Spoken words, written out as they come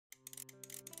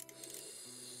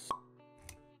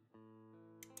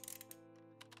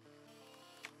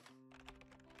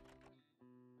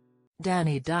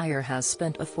Dyer has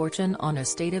spent a fortune on a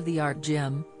state-of-the-art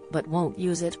gym, but won't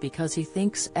use it because he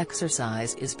thinks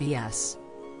exercise is BS.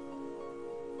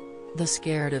 The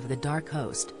Scared of the Dark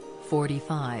host,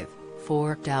 45,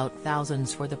 forked out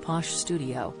thousands for the posh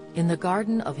studio, in the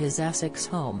garden of his Essex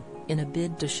home, in a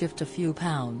bid to shift a few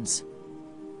pounds.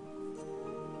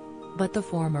 But the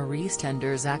former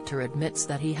EastEnders actor admits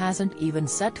that he hasn't even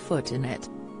set foot in it.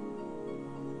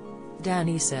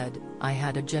 Danny said, "I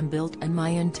had a gym built and my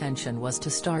intention was to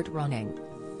start running.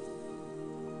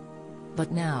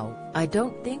 But now, I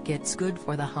don't think it's good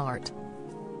for the heart.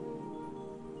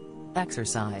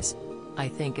 Exercise. I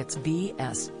think it's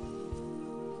BS."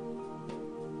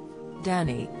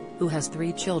 Danny, who has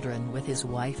 3 children with his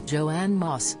wife Joanne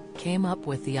Moss, came up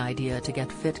with the idea to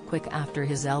get fit quick after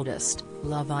his eldest,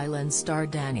 Love Island star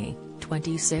Danny,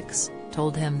 26,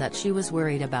 told him that she was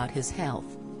worried about his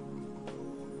health.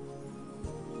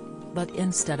 But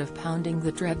instead of pounding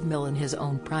the treadmill in his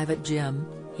own private gym,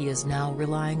 he is now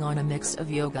relying on a mix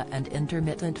of yoga and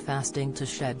intermittent fasting to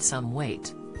shed some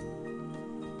weight.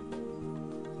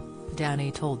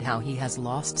 Danny told how he has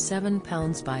lost 7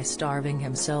 pounds by starving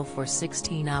himself for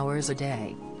 16 hours a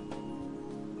day.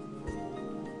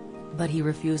 But he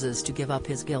refuses to give up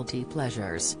his guilty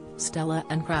pleasures, Stella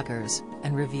and crackers,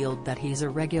 and revealed that he's a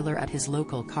regular at his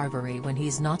local carvery when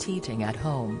he's not eating at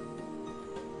home.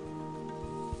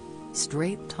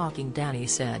 Straight-talking Danny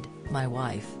said, "My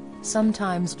wife,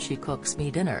 sometimes she cooks me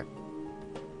dinner.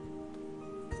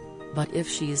 But if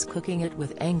she's cooking it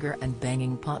with anger and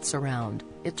banging pots around,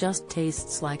 it just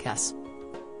tastes like ass.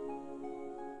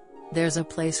 There's a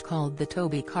place called the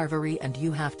Toby Carvery and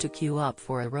you have to queue up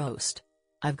for a roast.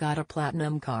 I've got a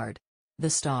platinum card." The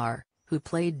star, who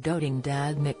played doting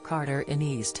dad Mick Carter in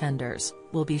EastEnders,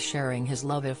 will be sharing his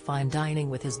love of fine dining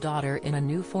with his daughter in a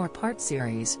new 4-part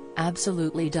series,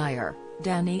 Absolutely Dyer,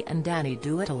 Danny and Danny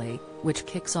Do Italy, which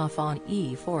kicks off on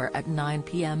E4 at 9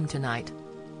 p.m. tonight.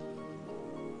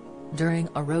 During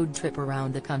a road trip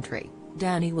around the country,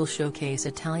 Danny will showcase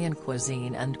Italian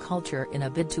cuisine and culture in a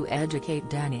bid to educate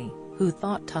Danny, who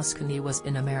thought Tuscany was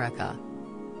in America.